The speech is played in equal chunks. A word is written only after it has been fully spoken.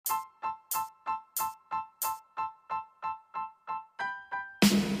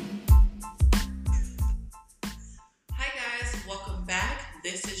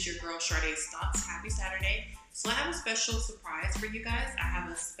Sade's Thoughts. Happy Saturday. So I have a special surprise for you guys. I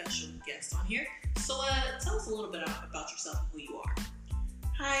have a special guest on here. So tell us a little bit about yourself and who you are.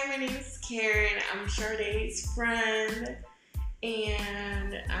 Hi, my name is Karen. I'm Sade's friend.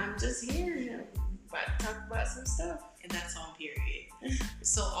 And I'm just here, about to talk about some stuff. And that's on period.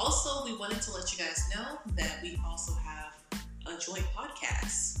 So also, we wanted to let you guys know that we also have a joint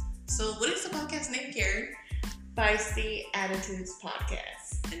podcast. So what is the podcast name, Karen? Feisty Attitudes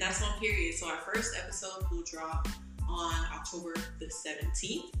Podcast. And that's on period. So our first episode will drop on October the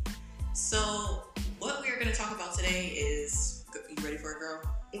 17th. So what we are going to talk about today is, you ready for it, girl?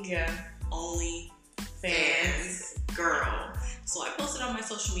 Yeah. OnlyFans girl. So I posted on my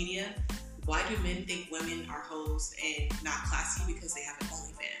social media, why do men think women are hoes and not classy because they have an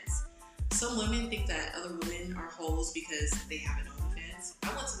OnlyFans? Some women think that other women are hoes because they have an OnlyFans.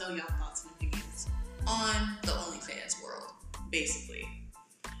 I want to know y'all thoughts and opinions on the OnlyFans world, basically.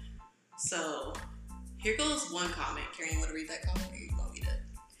 So here goes one comment. Karen, you want to read that comment or you want me to?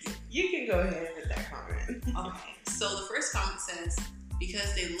 You can go ahead and read that comment. Okay. So the first comment says,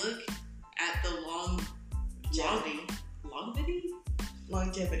 because they look at the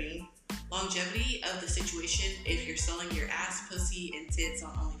longevity of the situation. If you're selling your ass, pussy, and tits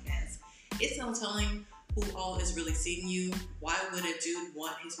on OnlyFans, it's no telling who all is really seeing you. Why would a dude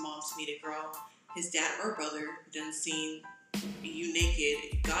want his mom to meet a girl his dad or brother done seen you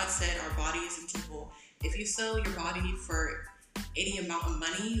naked? God said our body is a temple. If you sell your body for any amount of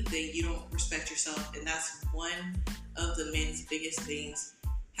money, then you don't respect yourself, and that's one of the men's biggest things.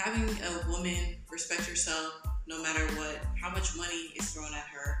 Having a woman respect herself no matter what, how much money is thrown at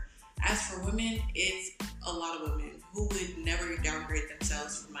her. As for women, it's a lot of women who would never downgrade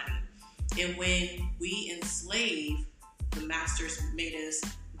themselves for money. And when we enslave, the masters made us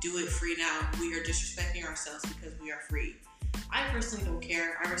do it free now. We are disrespecting ourselves because we are free. I personally don't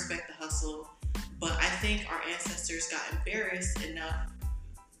care. I respect the hustle. But I think our ancestors got embarrassed enough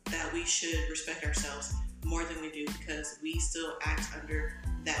that we should respect ourselves more than we do because we still act under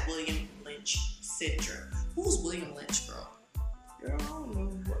that William Lynch syndrome. Who's William Lynch, bro? Girl, I don't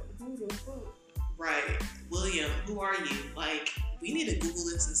know who the fuck. Right. William, who are you? Like, we need to Google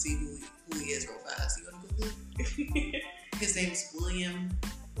this and see who he is real fast. You want to Google it? His name's William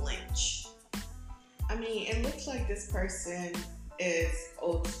Lynch. I mean, it looks like this person is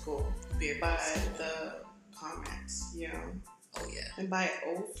old school by the comments, you know? Oh, yeah. And by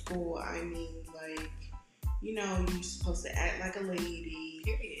old school, I mean, like, you know, you're supposed to act like a lady.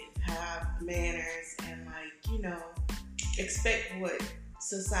 Period. Have manners and, like, you know, expect what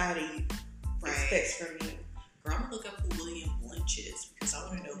society expects from you. Girl, I'm gonna look up who William Lynch is because I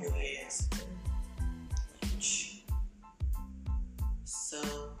want to know who he is. Lynch. So,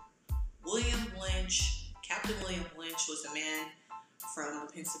 Captain William Lynch was a man from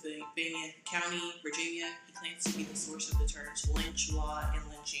Pennsylvania County, Virginia. He claims to be the source of the terms lynch law and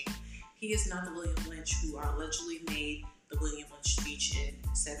lynching. He is not the William Lynch who allegedly made the William Lynch speech in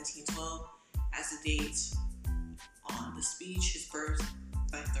 1712 as the date on the speech, his birth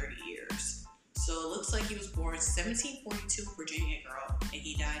by 30 years. So it looks like he was born 1742 Virginia girl, and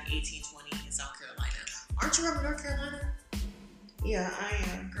he died 1820 in South Carolina. Aren't you from North Carolina? Yeah, I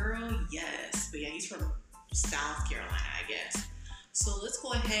am. Girl, yes. But yeah, he's from South Carolina, I guess. So let's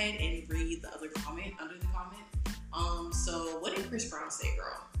go ahead and read the other comment under the comment. So what did Chris Brown say,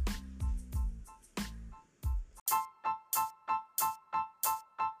 girl?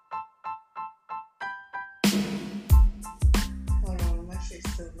 Hold on, my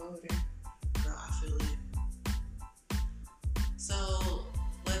shit's still loading. Girl, I feel it. So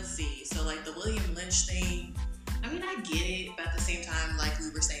let's see. So like the William Lynch thing, I mean, I get it, but at the same time, like we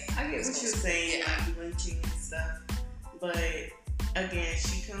were saying, I get what you're saying, yeah. like lynching and stuff. But again,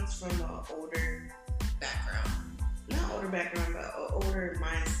 she comes from an older background. Not older background, but an older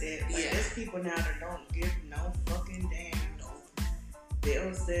mindset. Like, Yeah. there's people now that don't give no fucking damn. No.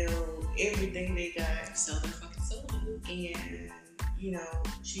 They'll sell everything they got. Sell their fucking soul, dude. And, you know,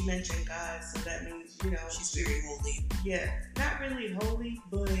 she mentioned God, so that means, you know. She's very holy. Yeah, not really holy,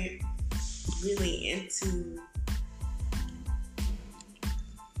 but really into,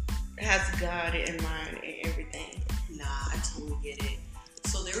 has God in mind and everything. Nah, I totally get it.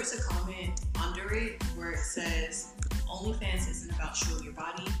 So there was a comment under it where it says, OnlyFans isn't about showing your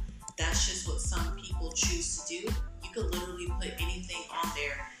body. That's just what some people choose to do. You could literally put anything on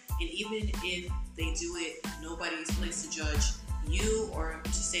there. And even if they do it, nobody's place to judge you or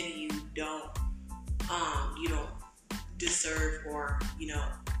to say to you, you don't deserve or, you know,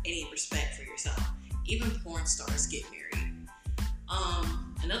 any respect for yourself. Even porn stars get married.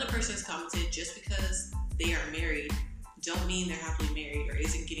 Another person has commented, just because they are married don't mean they're happily married or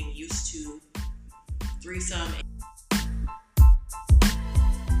isn't getting used to threesome.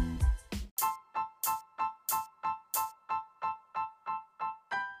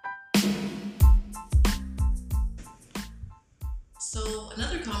 So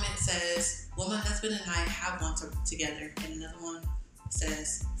another comment says, well, my husband and I have one together. And another one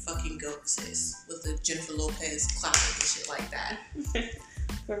says, fucking goat sis, with the Jennifer Lopez clapping and shit like that.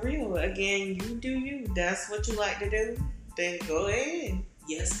 For real. Again, you do you. That's what you like to do. Then go ahead.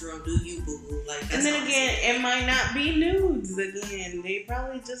 Yes, girl, do you, boo-boo. Like, that's and then again, it might not be nudes again. They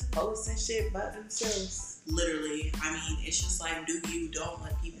probably just posting shit by themselves. Literally. I mean, it's just like, do you, don't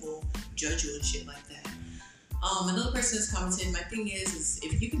let people judge you and shit like that. Another person has commented, my thing is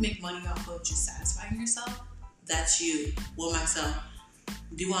if you can make money off of just satisfying yourself, that's you. Well, myself,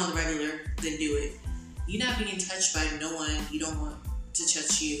 do on the regular, then do it. You're not being touched by no one. You don't want to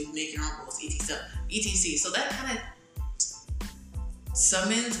touch you, make your own rules, etc. So that kind of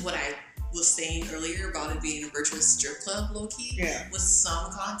summons what I was saying earlier about it being a virtual strip club, low key. Yeah. With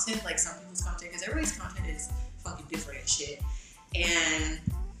some content, like some people's content, because everybody's content is fucking different and shit. And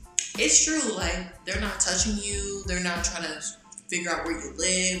it's true, like, they're not touching you, they're not trying to figure out where you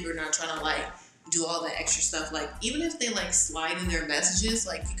live, they're not trying to, like, do all that extra stuff. Like, even if they, like, slide in their messages,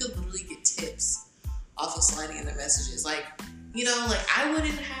 like, you could literally get tips off of sliding in their messages. Like, you know, like, I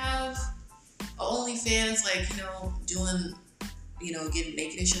wouldn't have OnlyFans, like, you know, doing, you know, getting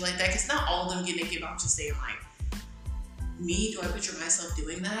naked and shit like that, because not all of them get naked, but I'm just saying, like, me, do I picture myself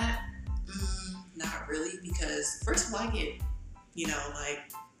doing that? Not really, because, first of all, I get, you know, like,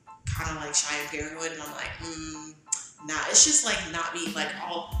 kind of like shy and paranoid, and I'm like, nah. It's just like not me. Like,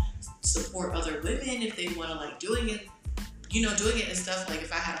 I'll support other women if they want to like doing it and stuff. Like,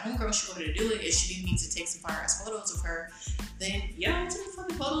 if I had a homegirl, she wanted to do it, and she needed me to take some fire ass photos of her, then yeah, I'll take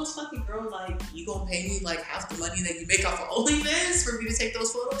fucking photos, fucking girl. Like, you gonna pay me like half the money that you make off of OnlyFans for me to take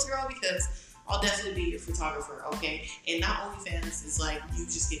those photos, girl? Because I'll definitely be a photographer, okay? And not OnlyFans is like you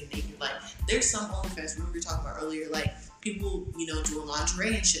just getting naked. Like, there's some OnlyFans, remember we were talking about earlier, like people, you know, doing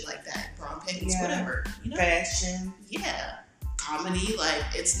lingerie and shit like that, bra and panties, whatever. You know? Fashion. Yeah. Comedy, like,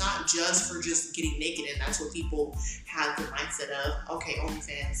 it's not just for just getting naked, and that's what people have the mindset of, okay,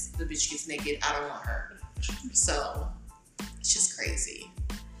 OnlyFans, the bitch gets naked, I don't want her. So, it's just crazy.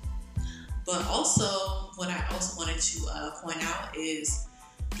 But also, what I also wanted to point out is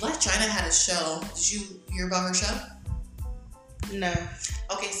Black China had a show. Did you hear about her show? No.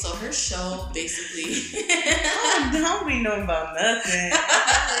 Okay, so her show basically... I don't be knowing about nothing.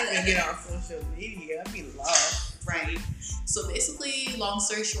 I don't even get on social media. I be lost. Right. So basically, long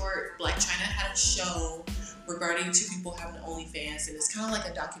story short, Black China had a show regarding two people having OnlyFans, and it's kind of like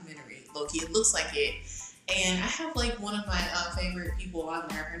a documentary, low-key. It looks like it. And I have like one of my favorite people on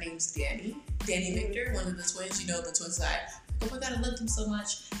there. Her name's Danny Victor, one of the twins. You know, the twins that oh my god, I love them so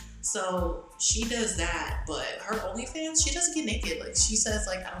much. So she does that, but her OnlyFans, she doesn't get naked. Like, she says,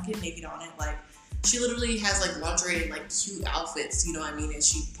 like, I don't get naked on it. Like, she literally has like lingerie and like cute outfits, you know what I mean? And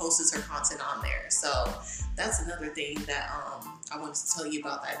she posts her content on there. So that's another thing that I wanted to tell you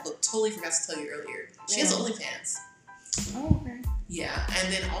about that I totally forgot to tell you earlier. She has OnlyFans. Oh, okay. Yeah,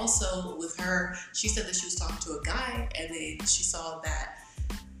 and then also with her, she said that she was talking to a guy, and then she saw that,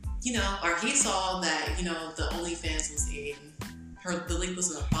 you know, or he saw that, you know, the OnlyFans was in the link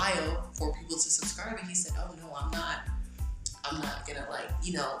was in the bio for people to subscribe, and he said, oh no, I'm not gonna, like,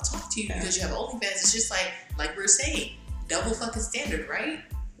 you know, talk to you because you have OnlyFans. It's just like we were saying, double fucking standard, right?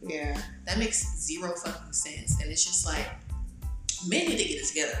 Yeah. That makes zero fucking sense. And it's just like, men need to get it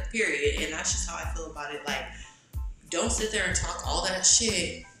together, period. And that's just how I feel about it. Like, don't sit there and talk all that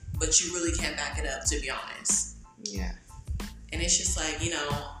shit, but you really can't back it up, to be honest. Yeah. And it's just like, you know,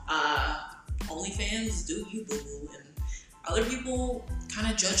 OnlyFans, do you, boo-boo. And other people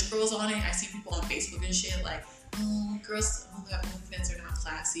kind of judge girls on it. I see people on Facebook and shit like, oh, girls who have OnlyFans are not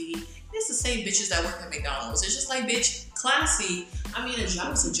classy. It's the same bitches that work at McDonald's. It's just like, bitch, classy. I mean, a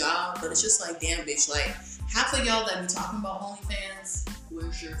job is a job, but it's just like, damn, bitch. Like, half of y'all that be talking about OnlyFans,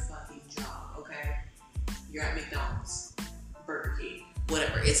 where's your fucking job, okay? You're at McDonald's, Burger King,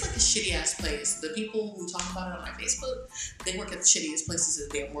 whatever. It's like a shitty ass place. The people who talk about it on my Facebook, they work at the shittiest places in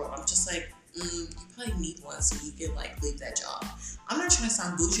the damn world. I'm just like, you probably need one so you can like leave that job. I'm not trying to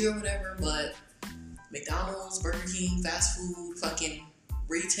sound bougie or whatever, but McDonald's, Burger King, fast food, fucking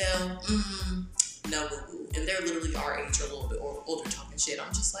retail, no boo-boo. And they're literally our age or a little bit older talking shit.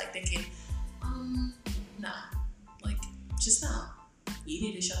 I'm just like thinking, nah, like, just nah. You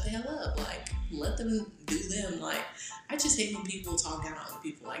need to shut the hell up. Like, let them do them. Like, I just hate when people talk down on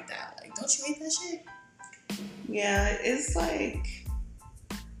people like that. Like, don't you hate that shit? Yeah, it's like,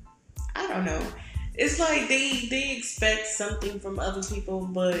 I don't know. It's like they expect something from other people,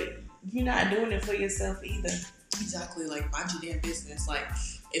 but you're not doing it for yourself either. Exactly. Like, mind your damn business. Like,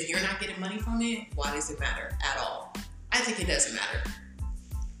 if you're not getting money from it, why does it matter at all? I think it doesn't matter.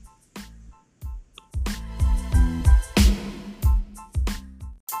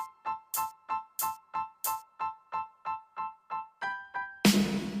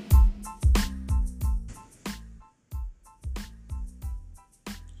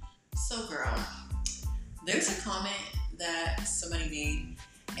 So, girl, there's a comment that somebody made,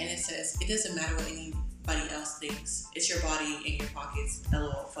 and it says, "It doesn't matter what anybody else thinks. It's your body in your pockets.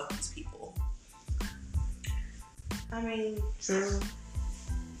 LOL, fuck these people." I mean, true.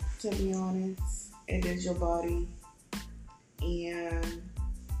 To be honest, it is your body, and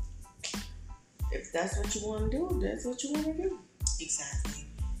if that's what you want to do, that's what you want to do. Exactly.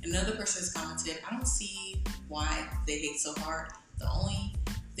 Another person has commented, "I don't see why they hate so hard. The only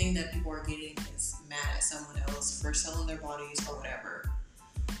thing that people are getting is mad at someone else for selling their bodies or whatever.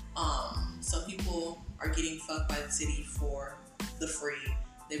 Some people are getting fucked by the city for the free.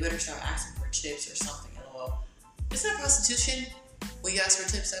 They better start asking for tips or something." LOL. Is that prostitution? When you ask for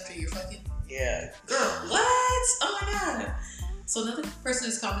tips after you're fucking? Yeah. Girl, what? Oh my god. So another person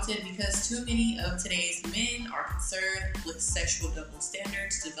has commented, "Because too many of today's men are concerned with sexual double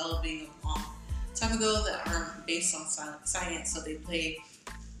standards developing a long time ago that aren't based on science, so they play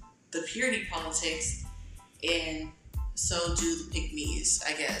the purity politics, and so do the pick-me's,"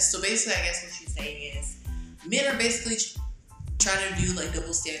 I guess. So basically, I guess what she's saying is men are basically trying to do like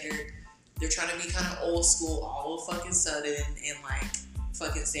double standard. They're trying to be kind of old school all of fucking sudden and like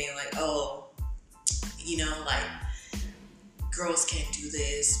fucking saying like, "Oh, you know, like girls can't do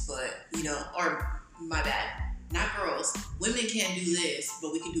this, but you know," or my bad, not girls, women can't do this,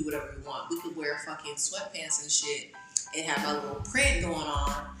 but we can do whatever we want. We could wear fucking sweatpants and shit and have a little print going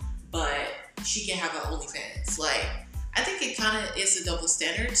on, but she can have her OnlyFans. Like, I think it kind of is a double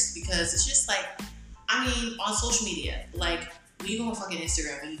standards because it's just like, I mean, on social media, like when you go on fucking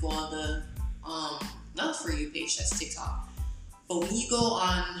Instagram and you go on the not For You page, that's TikTok, but when you go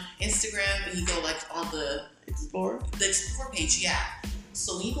on Instagram and you go like on the Explore page, yeah.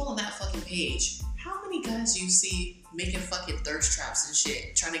 So when you go on that fucking page, how many guys do you see making fucking thirst traps and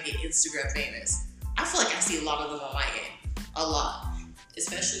shit, trying to get Instagram famous? I feel like I see a lot of them on my end. A lot.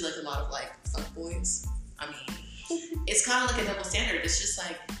 Especially like a lot of like fuckboys. I mean, it's kind of like a double standard. It's just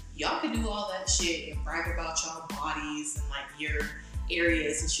like, y'all can do all that shit and brag about y'all bodies and like your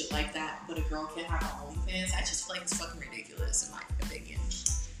areas and shit like that, but a girl can't have her OnlyFans. I just feel like it's fucking ridiculous in my opinion.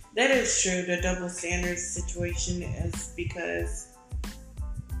 That is true. The double standards situation is because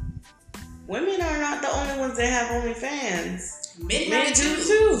women are not the only ones that have OnlyFans. Men do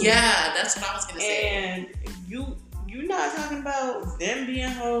too. Yeah, that's what I was gonna say. And you're not talking about them being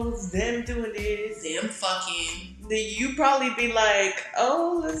hoes, them doing this, them fucking. Then you probably be like,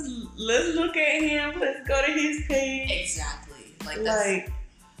 "Oh, let's look at him. Let's go to his page." Exactly. Like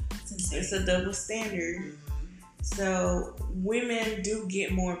it's a double standard. Mm-hmm. So women do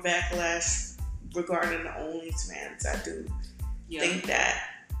get more backlash regarding the OnlyFans. I do think that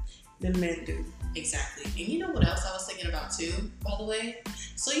the men do. Exactly. And you know what else I was thinking about too, by the way?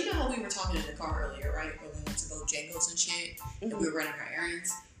 So you know how we were talking in the car earlier, right? When we went to Bojangles and shit, and we were running our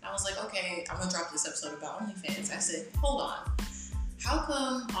errands. And I was like, okay, I'm gonna drop this episode about OnlyFans. I said, hold on. How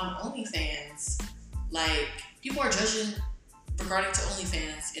come on OnlyFans, like, people are judging regarding to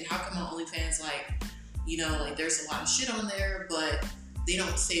OnlyFans, and how come on OnlyFans, like, you know, like there's a lot of shit on there, but they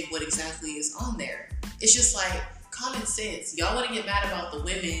don't say what exactly is on there. It's just like common sense. Y'all want to get mad about the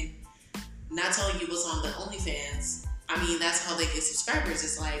women not telling you what's on the OnlyFans. I mean, that's how they get subscribers.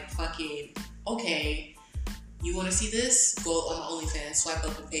 It's like, fucking, okay, you want to see this? Go on the OnlyFans, swipe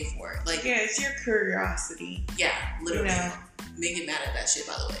up and pay for it. Like, yeah, it's your curiosity. Yeah, literally. You know, they get mad at that shit,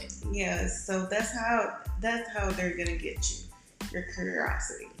 by the way. Yeah, so that's how they're gonna get you. Your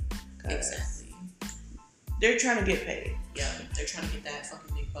curiosity. Exactly. They're trying to get paid. Yeah, they're trying to get that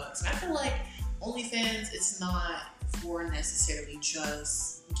fucking big bucks. And I feel like OnlyFans, it's not for necessarily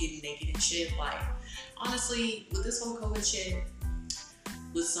just getting naked and shit. Like, honestly, with this whole COVID shit,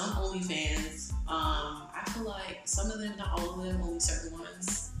 with some OnlyFans, I feel like some of them, not all of them, only certain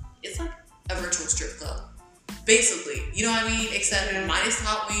ones, it's like a virtual strip club. Basically, you know what I mean? Except minus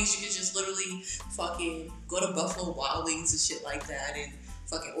hot wings, you can just literally fucking go to Buffalo Wild Wings and shit like that and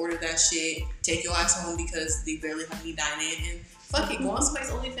fucking order that shit, take your ass home because they barely have any dine-in, and fucking go on somebody's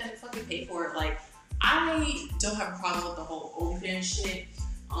OnlyFans and fucking pay for it. Like, I don't have a problem with the whole OnlyFans shit.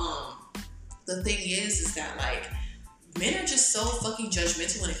 The thing is that, like, men are just so fucking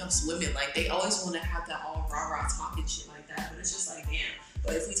judgmental when it comes to women. Like, they always want to have that all rah-rah talk and shit like that, but it's just like, damn.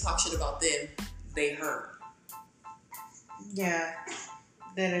 But if we talk shit about them, they hurt. Yeah,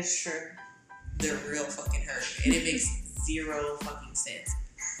 that is true. They're real fucking hurt. And it makes zero fucking sense.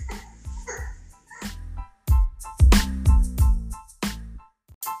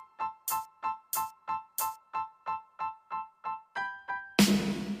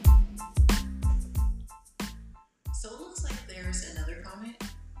 So it looks like there's another comment.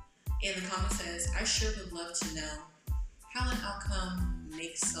 And the comment says, I sure would love to know how an outcome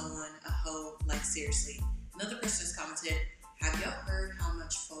makes someone a hoe. Like, seriously. Another person has commented, have y'all heard how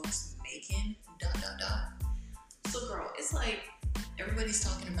much folks making ... So, girl, it's like everybody's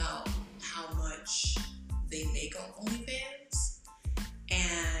talking about how much they make on OnlyFans.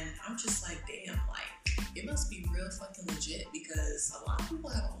 And I'm just like, damn, like, it must be real fucking legit because a lot of people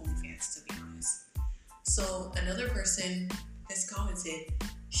have OnlyFans, to be honest. So, another person has commented,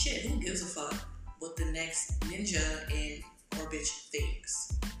 shit, who gives a fuck what the next ninja and or bitch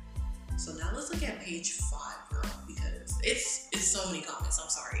thinks? So now let's look at page 5, girl, because it's so many comments. I'm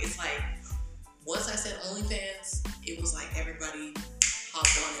sorry. It's like, once I said OnlyFans, it was like everybody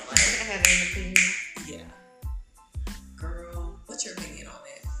hopped on it. Like, I had an opinion. Yeah. Girl, what's your opinion on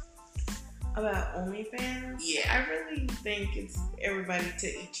it? About OnlyFans? Yeah. I really think it's everybody to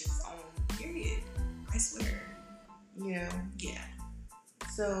each his own. Period. I swear. You know? Yeah.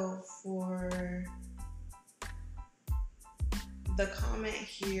 So for the comment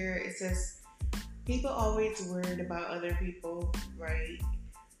here, it says, people always worried about other people, right?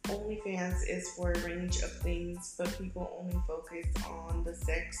 OnlyFans is for a range of things, but people only focus on the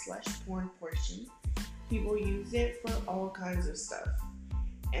sex/porn portion. People use it for all kinds of stuff.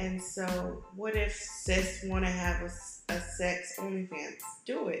 And so what if cis want to have a sex OnlyFans?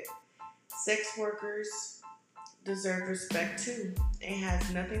 Do it. Sex workers deserve respect too. It has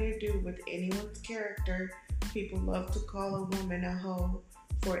nothing to do with anyone's character. People love to call a woman a hoe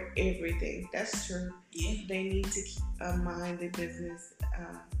for everything. That's true. Yeah. They need to mind the business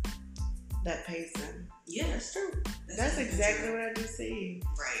that pays them. Yeah. That's true. That's exactly what I just said.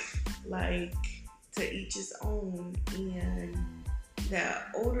 Right. Like, to each his own. And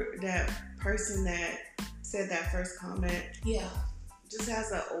that person that said that first comment, yeah, just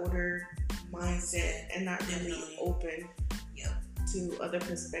has an older mindset and not really open to other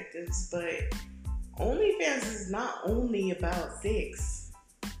perspectives. But OnlyFans is not only about sex.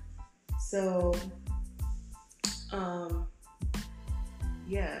 So,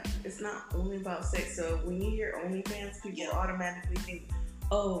 yeah, it's not only about sex. So when you hear OnlyFans, people automatically think,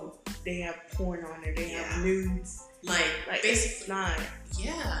 oh, they have porn on it, they have nudes. Like basically, it's not.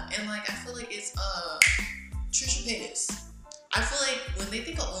 Yeah, and like I feel like it's Trisha Paytas. I feel like when they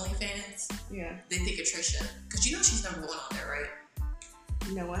think of OnlyFans, they think of Trisha. Because you know she's number 1 on there, right?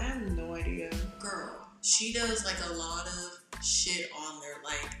 No, I have no idea. Girl, she does like a lot of shit on there.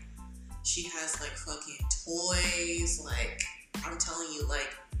 Like, she has like fucking toys. Like, I'm telling you,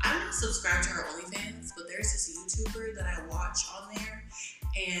 like, I'm not subscribed to her OnlyFans, but there's this YouTuber that I watch on there.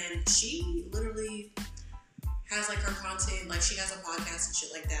 And she literally has like her content. Like, she has a podcast and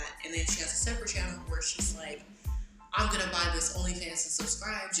shit like that. And then she has a separate channel where she's like, I'm going to buy this OnlyFans and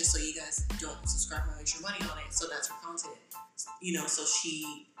subscribe just so you guys don't subscribe and waste your money on it. So that's her content. You know, so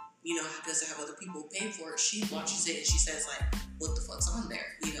she, you know, doesn't have other people paying for it. She watches it and she says, like, what the fuck's on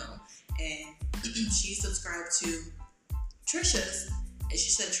there, you know? And she subscribed to Trisha's. And she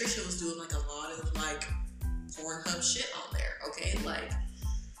said Trisha was doing, like, a lot of, like, Pornhub shit on there, okay? Like,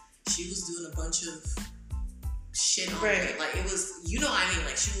 she was doing a bunch of shit on there. Like, it was, you know what I mean?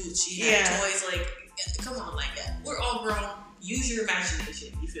 Like, she had toys, like, come on, like that. We're all grown. Use your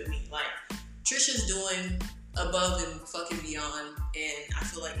imagination. You feel me? Like, Trisha's doing above and fucking beyond, and I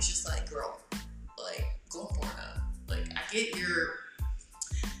feel like it's just like, girl, like, go on Pornhub. Like, I get your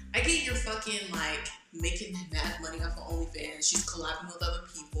fucking, like, making mad money off of OnlyFans. She's collabing with other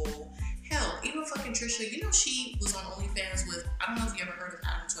people. Hell, even fucking Trisha, you know she was on OnlyFans with, I don't know if you ever heard of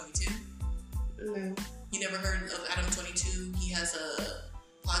Adam 22. No. You never heard of Adam 22? He has a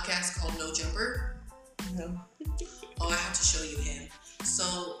podcast called No Jumper. No. Oh, I have to show you him.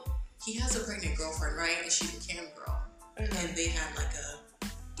 So, he has a pregnant girlfriend, right? And she's a cam girl. And they had like a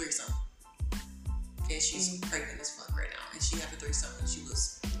threesome. And she's pregnant as fuck right now. And she had a threesome and she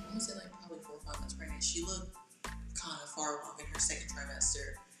was, I'm gonna say like probably 4 or 5 months pregnant. She looked kind of far along in her second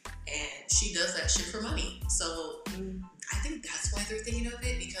trimester. And she does that shit for money. So, I think that's why they're thinking of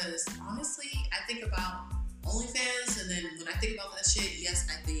it. Because honestly, I think about OnlyFans, and then when I think about that shit, yes,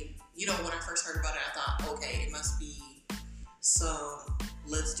 I think, you know, when I first heard about it, I thought, okay, it must be some,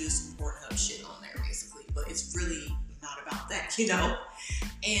 let's do some Pornhub shit on there, basically. But it's really not about that, you know?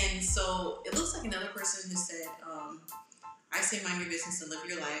 And so, it looks like another person who said, I say mind your business and live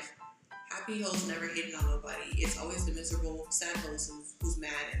your life. happy hoes never hitting on nobody. It's always the miserable, sad hoes who's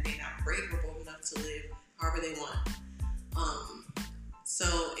mad and they not brave or bold enough to live however they want. So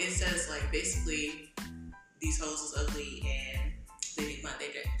it says like basically these hoes is ugly and they need my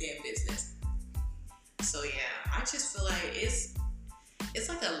damn business. So yeah, I just feel like it's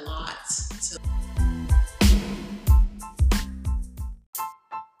like a lot to.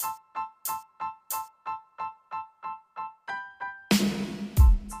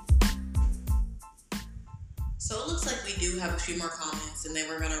 So it looks like we do have a few more comments and then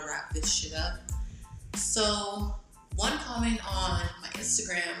we're gonna wrap this shit up. So one comment on my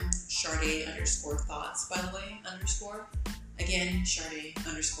Instagram, Sade_thoughts, by the way, _. Again,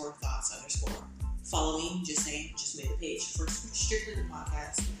 Sade_thoughts_. Follow me, just saying, just made a page for strictly the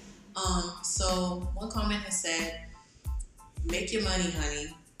podcast. So one comment has said, make your money,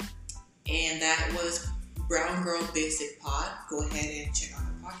 honey. And that was Brown Girl Basic Pod. Go ahead and check out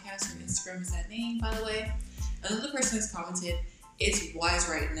her podcast. Her Instagram is that name, by the way. Another person has commented, it's wise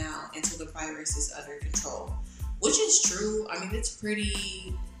right now until the virus is under control. Which is true. I mean, it's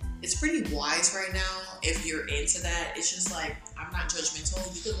pretty wise right now if you're into that. It's just like, I'm not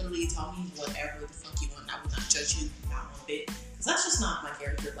judgmental. You can literally tell me whatever the fuck you want. I will not judge you, not one bit. Because that's just not my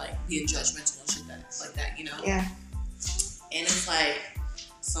character, like being judgmental and shit like that, you know? Yeah. And it's like,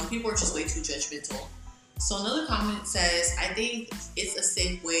 some people are just way too judgmental. So another comment says, I think it's a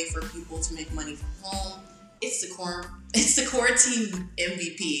safe way for people to make money from home. It's the quarantine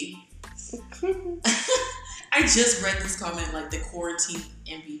MVP. I just read this comment like the quarantine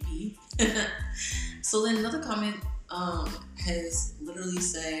MVP. So then another comment has literally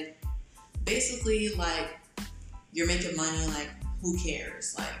said, basically like, you're making money, like who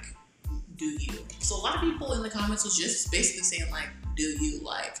cares? Like, do you? So a lot of people in the comments was just basically saying like, do you,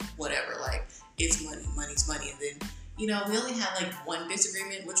 like whatever, like it's money, money's money. And then, you know, we only had like one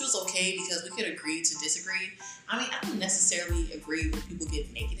disagreement, which was okay because we could agree to disagree. I mean, I don't necessarily agree when people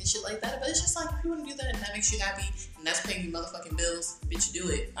get naked and shit like that, but it's just like, if you want to do that and that makes you happy and that's paying you motherfucking bills, bitch, do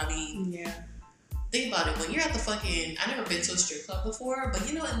it. I mean, yeah. Think about it. When you're at the fucking, I've never been to a strip club before, but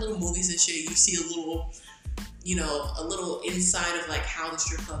you know, in little movies and shit, you see a little, you know, a little inside of like how the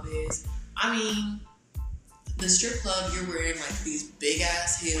strip club is. I mean, the strip club, you're wearing like these big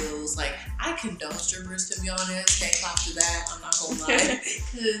ass heels. Like, I condone strippers, to be honest. Can't clap to that. I'm not gonna lie.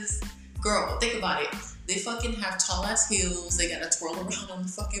 Because, girl, think about it. They fucking have tall ass heels. They gotta twirl around on the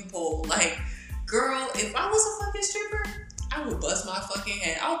fucking pole. Like, girl, if I was a fucking stripper, I would bust my fucking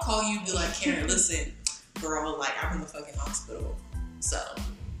head. I'll call you and be like, Karen, listen, girl, like, I'm in the fucking hospital. So.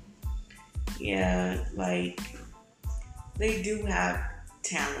 Yeah, like, they do have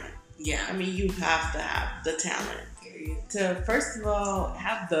talent. Yeah. I mean, you have to have the talent. Period. To, first of all,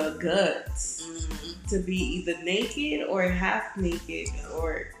 have the guts to be either naked or half naked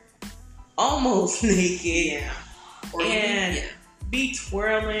or almost naked. Yeah. Or and even, be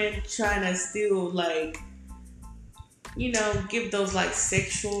twirling, trying to still, like, you know, give those, like,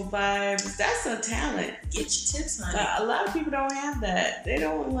 sexual vibes. That's a talent. Get your tips, honey. A lot of people don't have that. They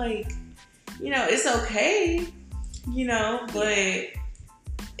don't, like, you know, it's okay, you know, but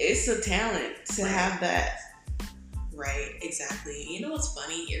it's a talent to have that. Right, exactly. You know what's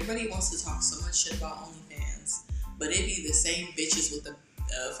funny? Everybody wants to talk so much shit about OnlyFans, but it be the same bitches with the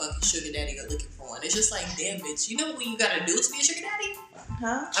fucking sugar daddy are looking for one. It's just like, damn, bitch, you know what you gotta do to be a sugar daddy?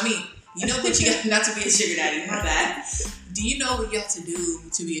 Huh? I mean, you know what you got not to be a sugar daddy, my bad. Do you know what you have to do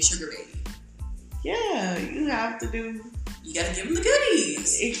to be a sugar baby? Yeah, you have to do. You gotta give them the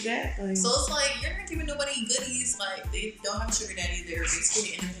goodies. Exactly. So it's like, you're not giving nobody goodies. Like, they don't have a sugar daddy. They're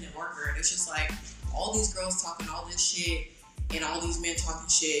basically an independent worker. And it's just like, all these girls talking all this shit and all these men talking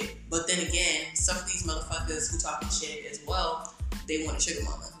shit. But then again, some of these motherfuckers who talking shit as well, they want a sugar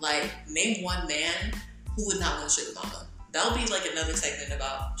mama. Like, name one man who would not want a sugar mama. That'll be like another segment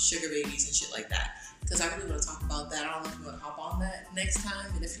about sugar babies and shit like that. Because I really want to talk about that. I don't know if you want to hop on that next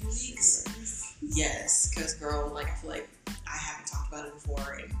time in a few weeks. Yes, because girl, like, I feel like I haven't talked about it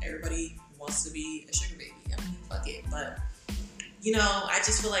before and everybody wants to be a sugar baby. I mean, fuck it. But, you know, I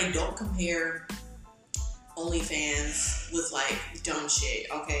just feel like don't compare OnlyFans with like dumb shit,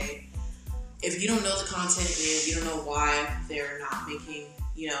 okay? If you don't know the content and you don't know why they're not making,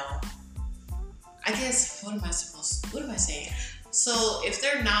 you know, I guess, what am I saying? So if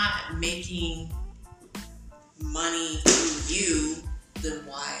they're not making money through you, then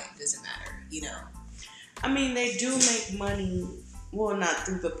why does it matter, you know? I mean, they do make money, well, not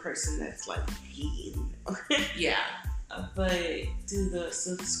through the person that's like paying. Yeah. But through the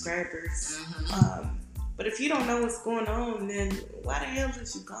subscribers. Mm-hmm. But if you don't know what's going on, then why the hell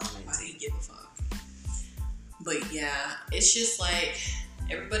did you comment? Why do you give a fuck? But yeah, it's just like,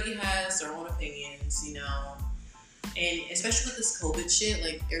 everybody has their own opinions, you know. And especially with this COVID shit,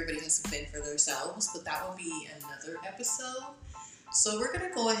 like, everybody has to fend for themselves. But that will be another episode. So we're going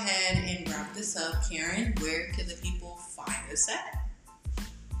to go ahead and wrap this up. Karen, where can the people find us at?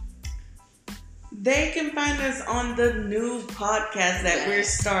 They can find us on the new podcast that we're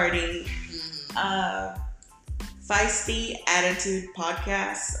starting. Feisty Attitude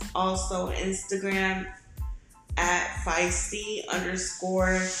Podcast. Also Instagram at Feisty_.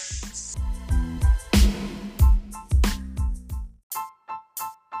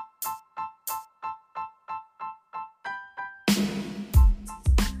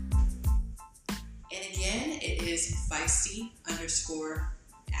 And again, it is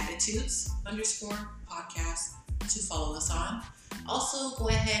Feisty_Attitudes_podcast to follow us on. Also, go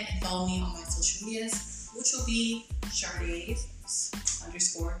ahead and follow me on my social medias, which will be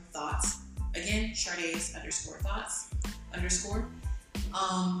Shardays_thoughts. Again, Shardays_thoughts_.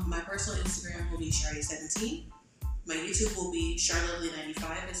 My personal Instagram will be Sharday17. My YouTube will be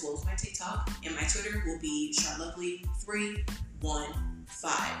SharLovely95, as well as my TikTok. And my Twitter will be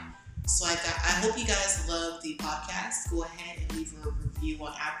SharLovely315. So I hope you guys love the podcast. Go ahead and leave a review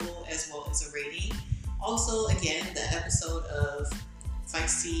on Apple as well as a rating. Also, again, the episode of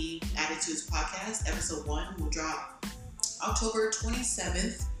Feisty Attitudes Podcast, episode 1, will drop October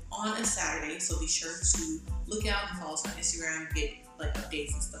 27th on a Saturday. So be sure to look out and follow us on Instagram, get like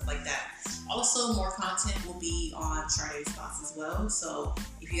updates and stuff like that. Also, more content will be on Shardays Thoughts as well. So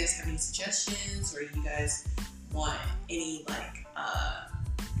if you guys have any suggestions, or you guys want any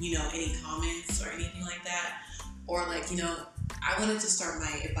any comments or anything like that, or I wanted to start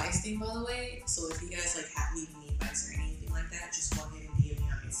my advice thing, by the way. So if you guys need any advice or anything like that, just go ahead and DM me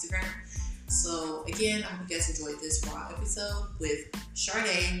on Instagram. So again, I hope you guys enjoyed this raw episode with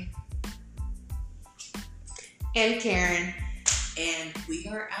Sharday and Karen, and we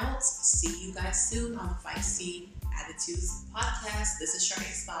are out. See you guys soon on the Feisty Attitudes Podcast. This is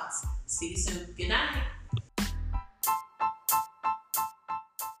Sharday's Thoughts. See you soon. Good night.